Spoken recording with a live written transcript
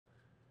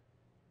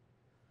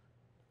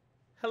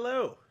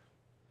hello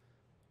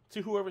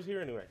to whoever's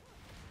here anyway.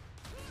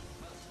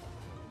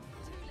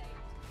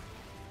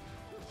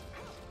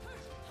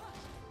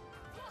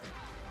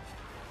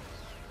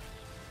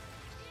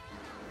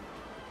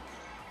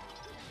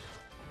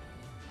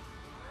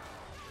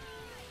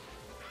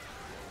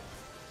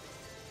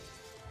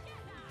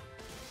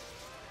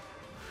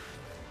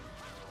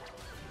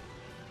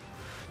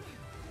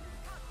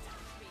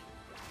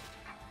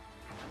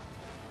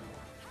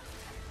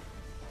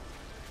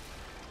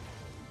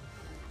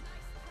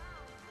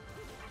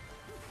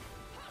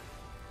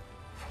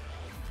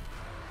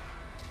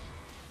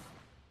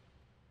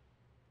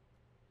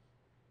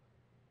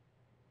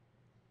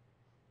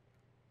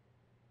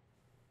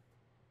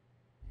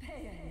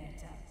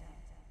 Bayonetta.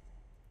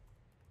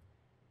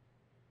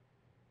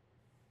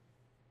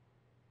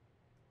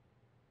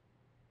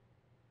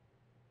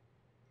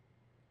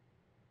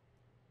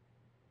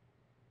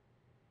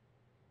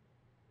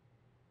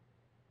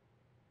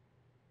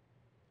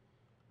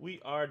 We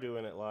are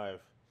doing it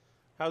live.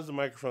 How's the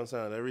microphone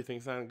sound?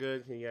 Everything sound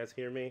good? Can you guys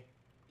hear me?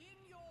 In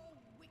your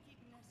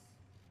wickedness,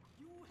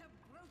 you have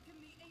broken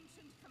the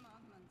ancient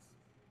commandments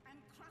and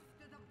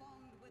crafted a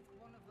bond with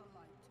one of the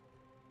light.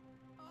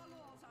 Our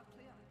laws are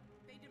clear.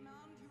 They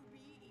demand you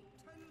be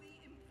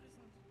eternally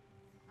imprisoned.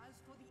 As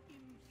for the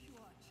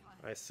impure child,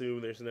 I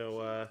assume there's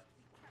no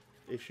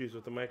issues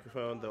with the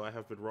microphone, though I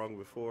have been wrong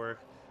before.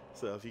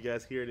 So if you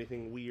guys hear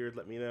anything weird,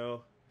 let me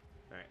know.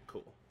 Alright,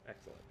 cool.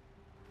 Excellent.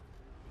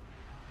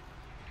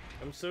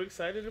 I'm so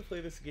excited to play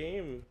this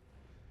game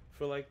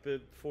for like the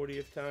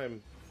 40th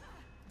time.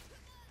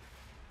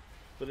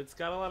 But it's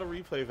got a lot of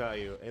replay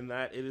value, and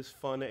that it is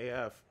fun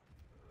AF.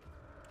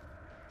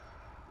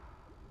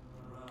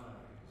 Rise,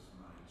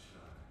 my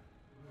child.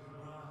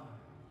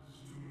 Rise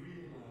to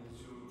realize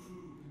your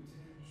true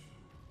potential.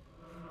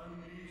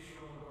 Unleash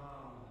your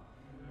power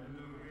and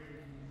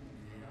awaken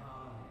the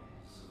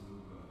eyes of the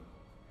world.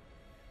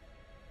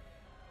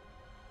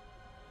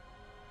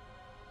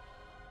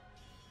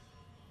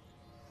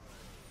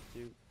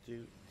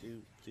 Do.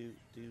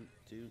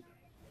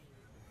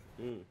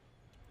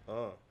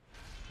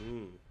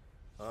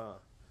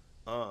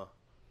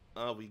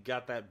 We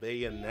got that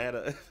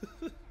Bayonetta.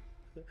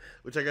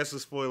 Which I guess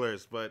is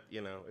spoilers, but,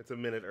 you know, it's a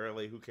minute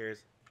early. Who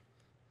cares?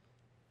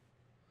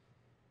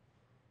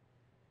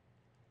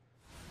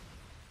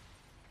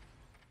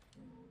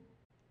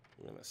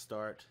 I'm going to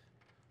start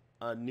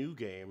a new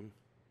game,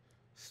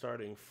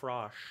 starting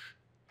Frosh.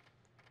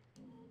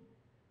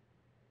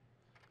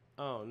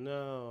 Oh,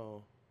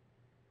 no.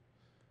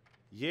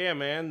 Yeah,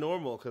 man,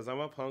 normal, because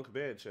I'm a punk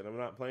bitch, and I'm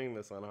not playing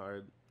this on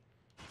hard.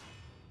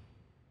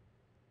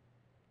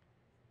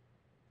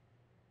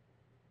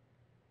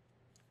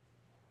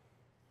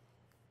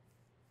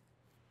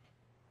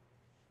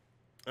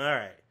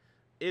 Alright,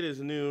 it is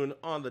noon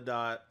on the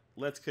dot.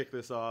 Let's kick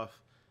this off.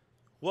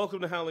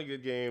 Welcome to Howling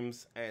Good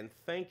Games, and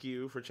thank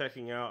you for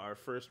checking out our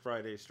first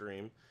Friday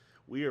stream.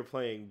 We are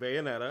playing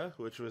Bayonetta,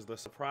 which was the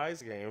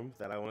surprise game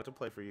that I wanted to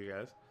play for you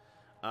guys.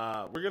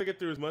 We're going to get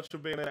through as much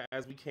of Bayonetta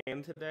as we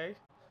can today.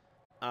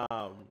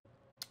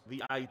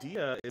 The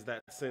idea is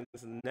that since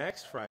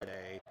next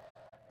Friday,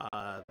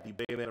 the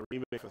Bayonetta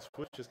remake for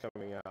Switch is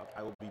coming out,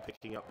 I will be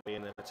picking up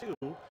Bayonetta 2,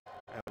 and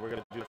we're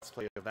going to do a let's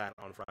play of that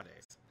on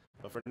Fridays.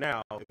 But for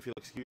now, if you'll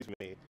excuse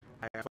me,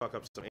 I have to fuck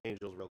up some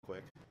angels real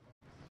quick.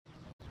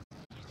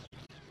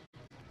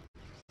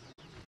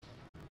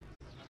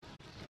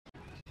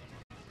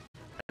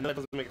 I know that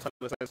doesn't make a ton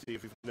of sense to you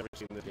if you've never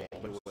seen the game,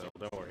 but it will,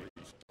 don't worry.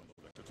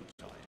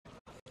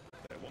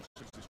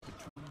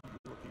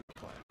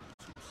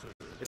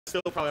 It's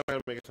still probably not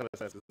going to make a ton of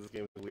sense because this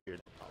game is weird,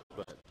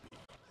 but...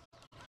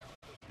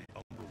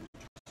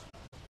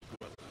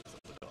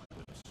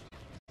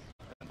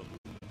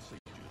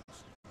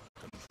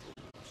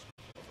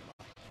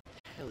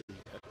 Hell yeah.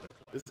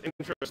 This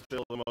intro is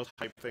still the most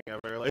hype thing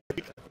ever, like,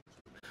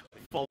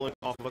 falling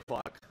off of a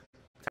clock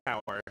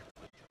tower,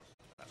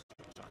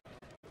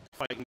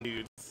 fighting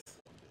dudes.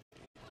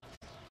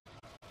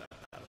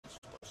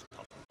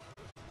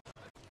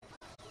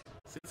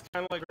 See, it's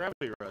kind of like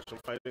Gravity Rush. I'm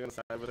fighting on the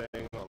side of a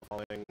thing while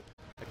falling,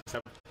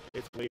 except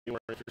it's way more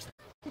interesting.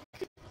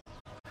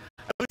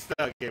 At least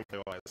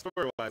gameplay-wise.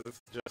 Story-wise, it's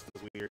just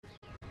as weird.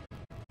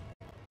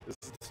 This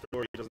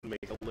story doesn't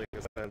make a lick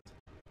of sense.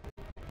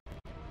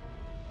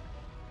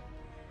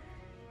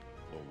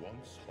 The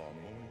once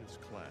harmonious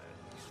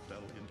clans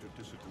fell into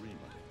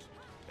disagreement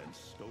and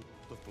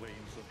stoked the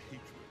flames of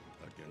hatred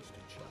against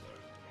each other.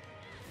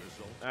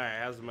 Alright,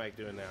 how's the mic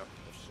doing now?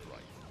 Of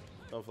strife.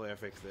 Hopefully I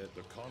fixed it.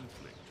 The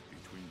conflict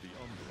between the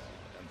Umbra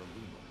and the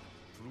Lumen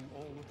threw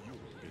all of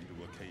Europe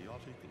into a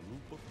chaotic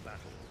loop of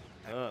battle.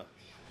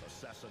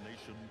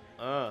 Assassination,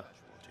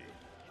 casualty.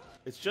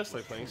 It's just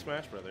like playing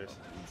Smash Brothers.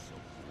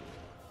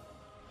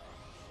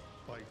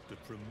 Quite the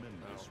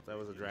tremendous. That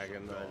was a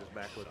dragon that I just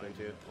backflipped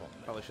into.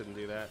 Probably shouldn't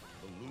do that.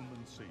 The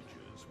Lumen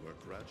sages were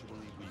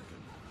gradually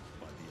weakened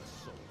by the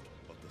assault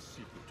of the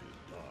secretive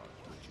Dark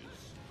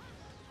Witches.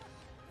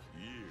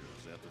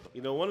 Years after the...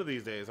 You know, one of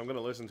these days, I'm going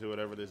to listen to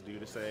whatever this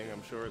dude is saying.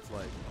 I'm sure it's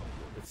like,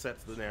 it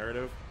sets the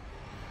narrative.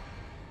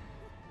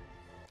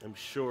 I'm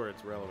sure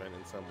it's relevant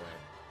in some way.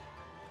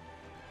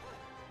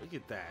 Look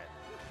at that.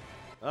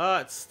 Ah,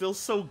 it's still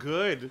so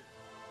good.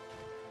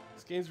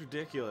 This game's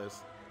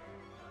ridiculous.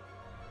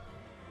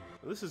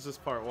 This is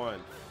just part 1.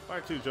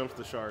 Part 2 jumps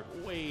the shark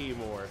way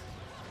more.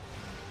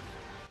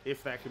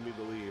 If that can be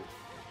believed.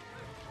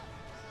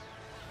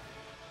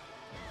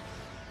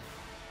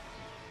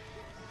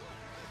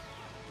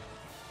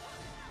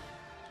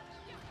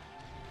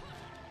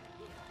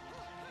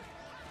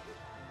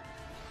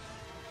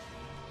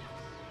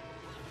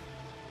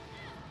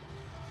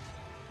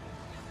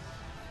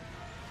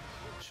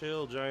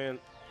 Chill,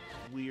 giant,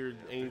 weird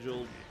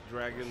angel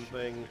dragon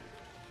thing.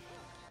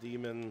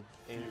 Demon,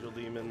 angel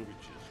demon.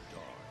 Witches'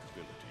 dark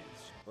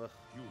abilities. Ugh.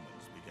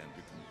 Humans began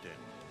to condemn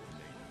the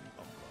remaining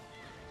Umbra.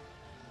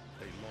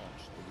 They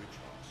launched the witch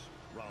hunts,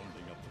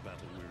 rounding up the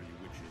battle-weary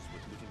witches with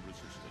little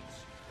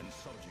resistance and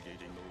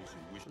subjugating those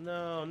who wished.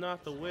 No,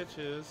 not the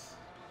witches.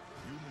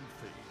 Human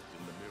faith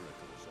in the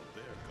miracles of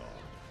their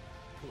god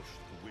pushed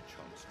the witch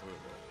hunts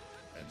further,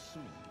 and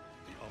soon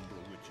the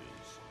Umbra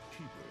witches,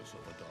 keepers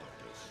of the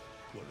darkness,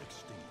 were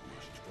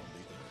extinguished from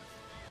the earth.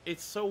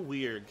 It's so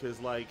weird because,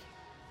 like,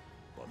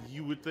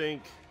 you would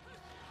think,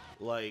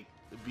 like,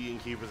 being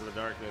keepers of the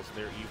darkness,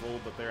 they're evil,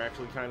 but they're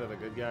actually kind of the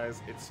good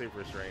guys. It's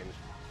super strange.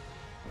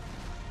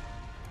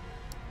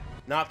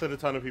 Not that a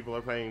ton of people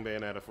are playing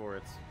Bayonetta for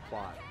its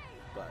plot,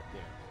 but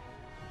yeah.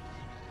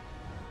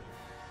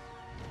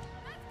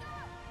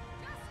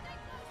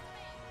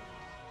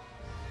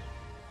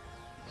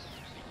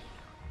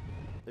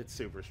 It's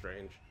super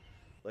strange.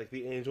 Like,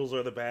 the angels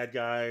are the bad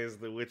guys,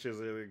 the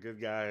witches are the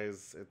good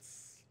guys.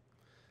 It's...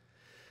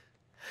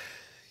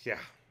 yeah.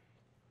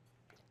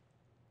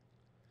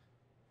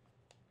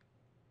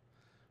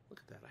 Look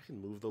at that. I can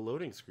move the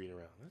loading screen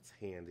around. That's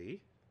handy.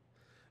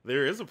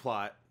 There is a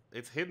plot.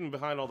 It's hidden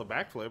behind all the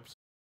backflips.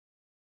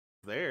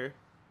 There.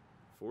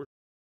 For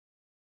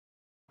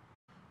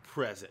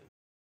present.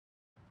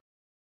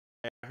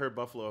 I heard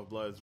Buffalo of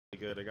Blood is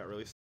really good. I got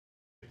really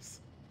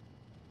serious.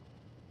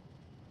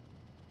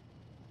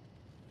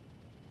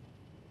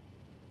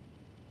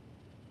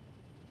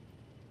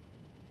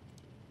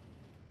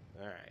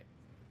 Alright.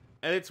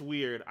 And it's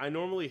weird. I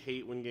normally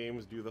hate when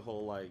games do the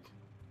whole, like,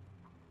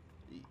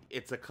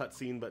 it's a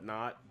cutscene but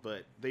not,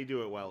 but they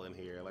do it well in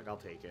here. Like, I'll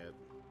take it.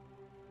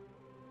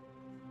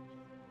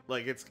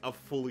 Like, it's a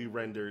fully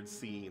rendered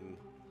scene,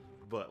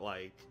 but,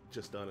 like,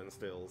 just done in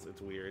stills.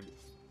 It's weird.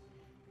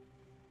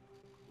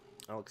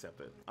 I'll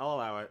accept it. I'll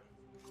allow it.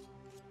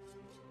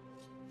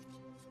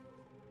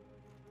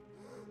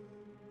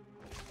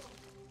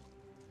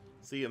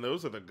 See, and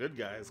those are the good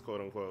guys,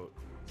 quote unquote.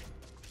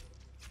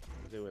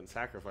 Doing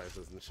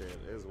sacrifices and shit.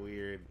 It's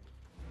weird.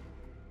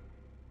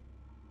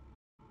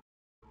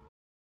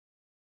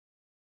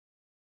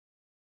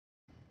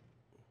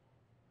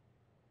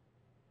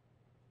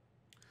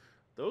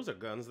 Those are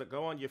guns that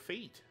go on your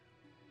feet.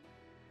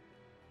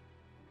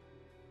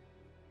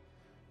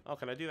 Oh,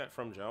 can I do that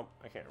from jump?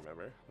 I can't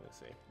remember. Let's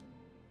see.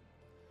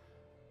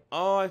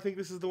 Oh, I think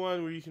this is the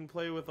one where you can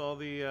play with all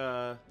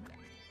the,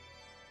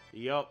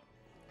 yup.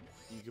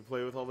 You can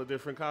play with all the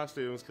different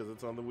costumes because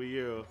it's on the Wii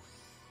U.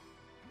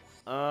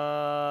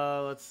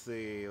 Let's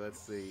see.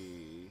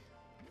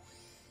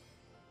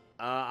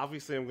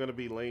 Obviously I'm gonna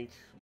be Link.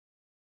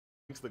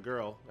 Link's the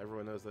girl.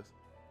 Everyone knows this.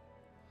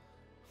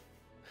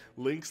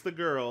 Link's the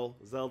girl.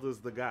 Zelda's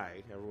the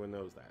guy. Everyone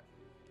knows that.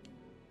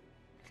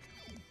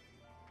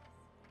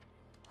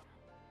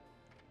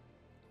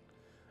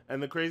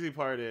 And the crazy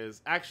part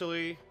is,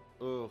 actually,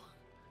 ugh,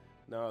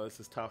 no, this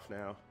is tough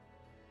now.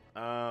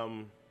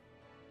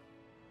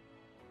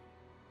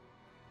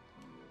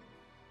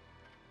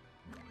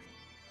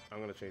 I'm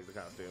gonna change the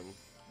costume.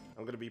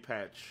 I'm gonna be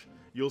Patch.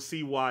 You'll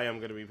see why I'm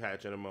gonna be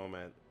Patch in a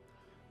moment.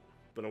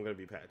 But I'm gonna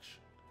be Patch.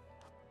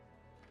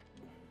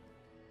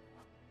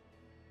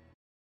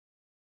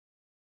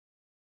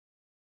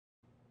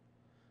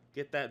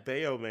 Get that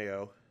Bayo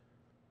Mayo.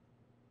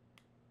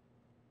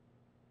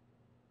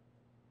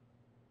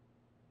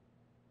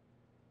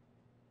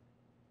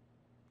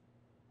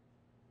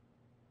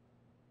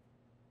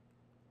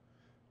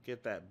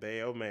 Get that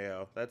Bayo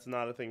Mayo. That's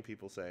not a thing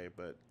people say,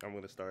 but I'm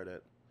gonna start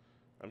it.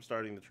 I'm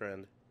starting the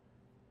trend.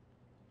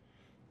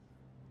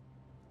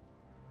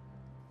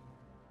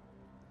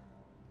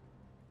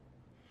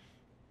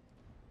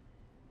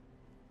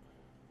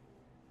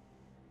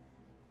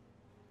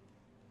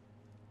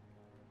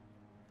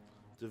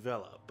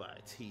 Developed by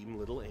Team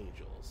Little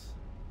Angels.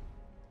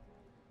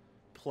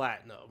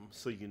 Platinum,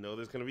 so you know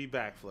there's gonna be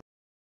backflip.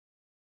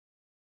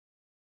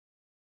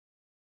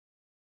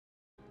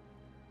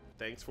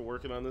 Thanks for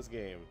working on this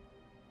game.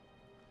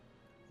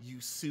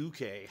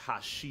 Yusuke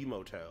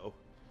Hashimoto.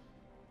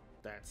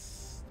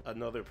 That's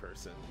another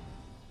person.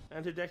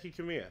 And Hideki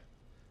Kamiya,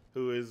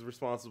 who is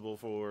responsible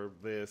for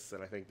this,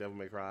 and I think Devil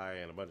May Cry,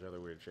 and a bunch of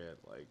other weird shit.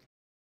 Like,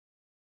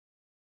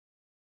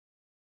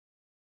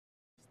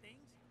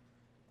 Things?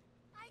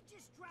 I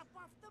just drop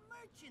off the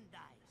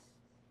merchandise.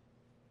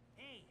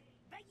 Hey,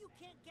 bet you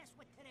can't guess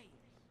what today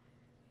is.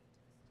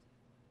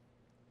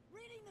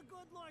 Reading the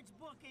good Lord's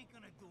book ain't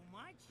gonna do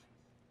much.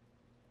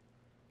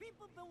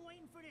 People have been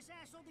waiting for this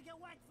asshole to get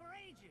whacked for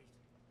ages.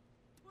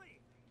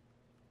 Please.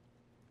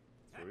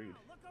 Rude.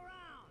 Look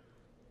around.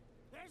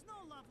 There's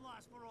no love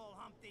lost for old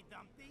Humpty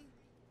Dumpty.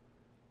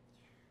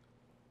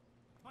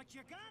 But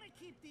you gotta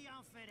keep the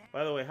outfit.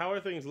 By the way, how are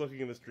things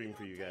looking in the stream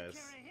for you guys?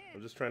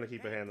 I'm just trying to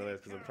keep a hand on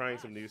this because I'm trying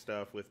some new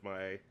stuff with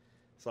my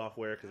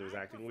software because it was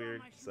acting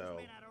weird. So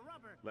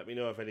let me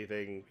know if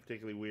anything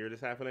particularly weird is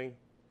happening.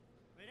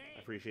 I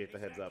appreciate the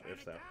heads up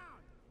if so.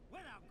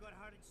 Without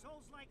good-hearted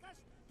souls like us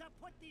to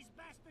put these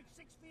bastards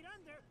 6 feet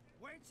under,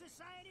 where'd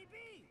society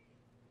be?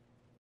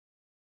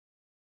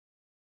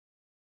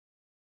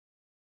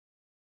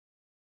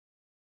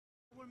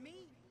 Were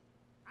me,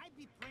 I'd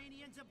be playing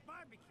the ends of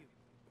barbecue.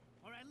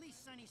 Or at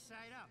least sunny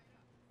side up.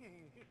 You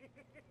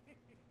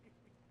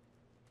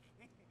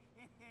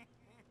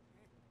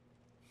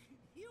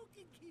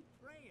can keep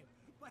praying,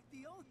 but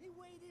the only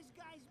way this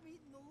guy's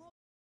meeting the Lord...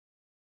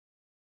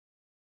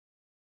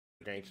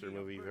 Gangster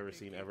movie you've ever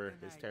seen ever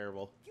is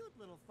terrible. Cute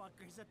little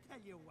fuckers, I'll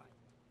tell you what.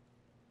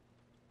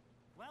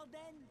 Well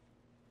then,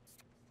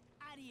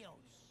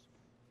 adios.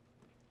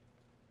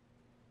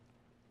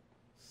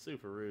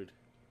 Super rude.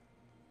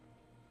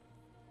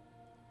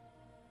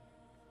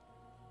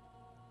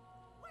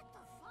 What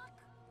the fuck?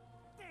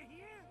 They're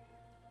here?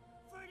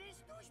 For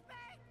this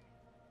douchebag?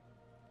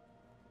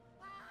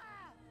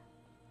 Ah!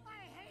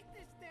 I hate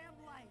this damn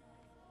light.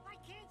 I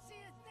can't see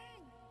a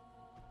thing.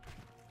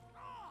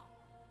 Oh!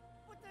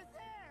 But they're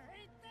there,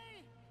 ain't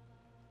they?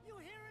 You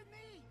hearing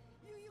me?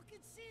 You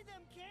can see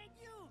them, can't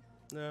you?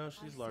 No,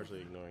 she's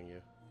largely ignoring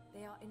you.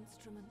 They are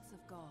instruments of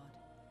God,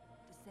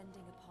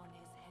 descending upon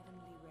his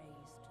heavenly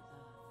rays to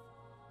earth.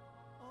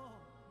 Oh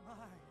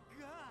my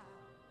God!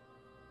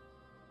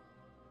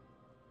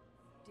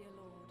 Dear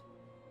Lord,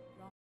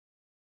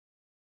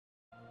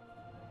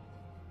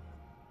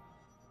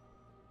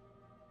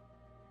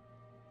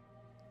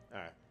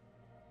 Alright.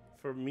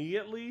 For me,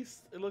 at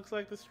least, it looks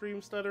like the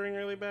stream's stuttering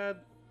really bad.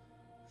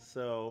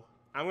 So,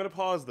 I'm going to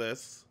pause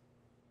this.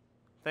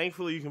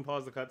 Thankfully, you can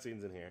pause the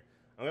cutscenes in here.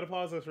 I'm going to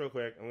pause this real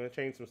quick. I'm going to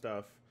change some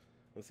stuff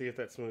and see if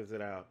that smooths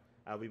it out.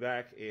 I'll be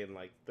back in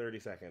like 30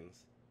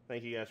 seconds.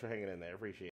 Thank you guys for hanging in there. Appreciate it.